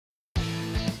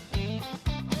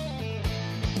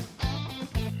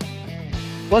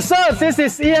What's up? This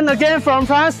is Ian again from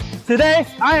Prance. Today,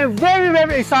 I am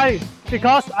very excited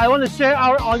because I want to share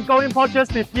our ongoing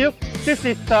projects with you. This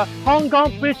is the Hong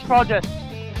Kong Bridge project.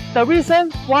 The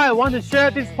reason why I want to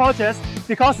share this project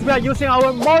because we are using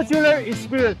our modular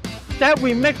experience that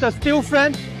we make the steel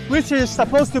frame, which is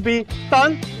supposed to be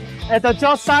done at the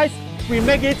job site. We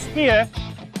make it here.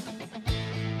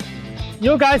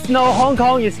 You guys know Hong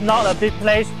Kong is not a big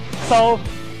place, so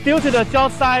due to the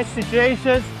job site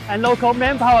situations and local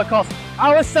manpower costs,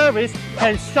 our service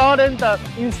can shorten the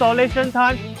installation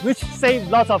time, which saves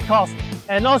lots of costs,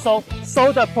 and also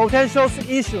solve the potential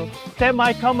issue that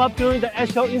might come up during the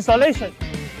actual installation.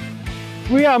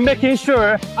 We are making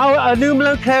sure our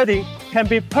aluminum cladding can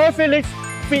be perfectly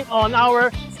fit on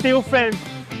our steel frame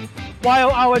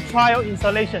while our trial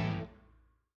installation.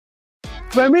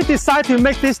 When we decide to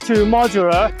make this to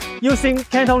modular, using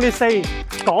Cantonese saying,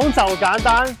 講就簡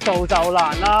單，做就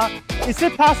難啦. Is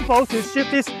it possible to ship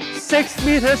this 6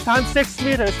 meters times 6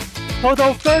 meters,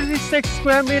 total 36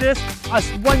 square meters as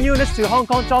one unit to Hong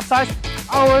Kong job site?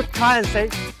 Our client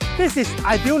said, this is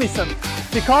idealism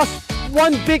because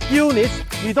one big unit,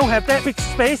 we don't have that big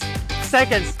space.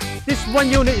 Second, this one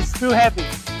unit is too heavy.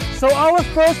 So our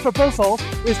first proposal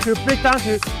is to break down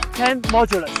to 10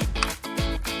 modulars.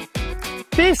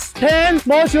 This 10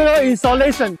 modular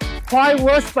installation quite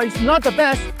works, but it's not the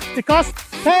best because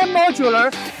 10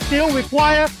 modular still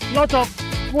require lots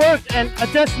of work and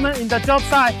adjustment in the job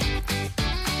site.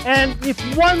 And if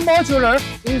one modular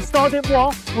installed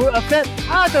wrong will affect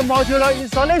other modular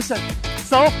installation.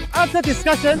 So after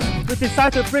discussion, we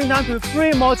decided to bring down to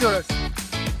 3 modulars.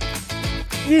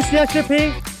 Easier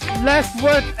shipping, less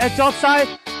work at job site,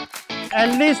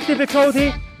 and least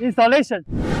difficulty installation.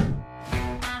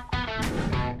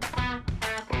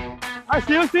 As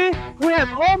you see, we have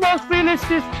almost finished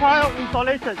this trial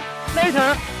installation.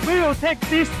 Later, we will take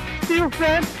this steel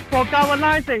frame for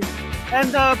galvanizing and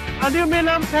the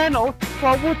aluminum panel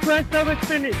for wood grain service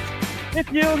finish. If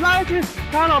you like this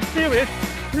kind of series,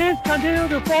 please continue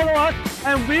to follow us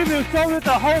and we will show you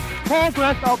the whole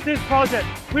progress of this project.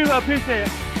 We will appreciate it.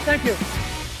 Thank you.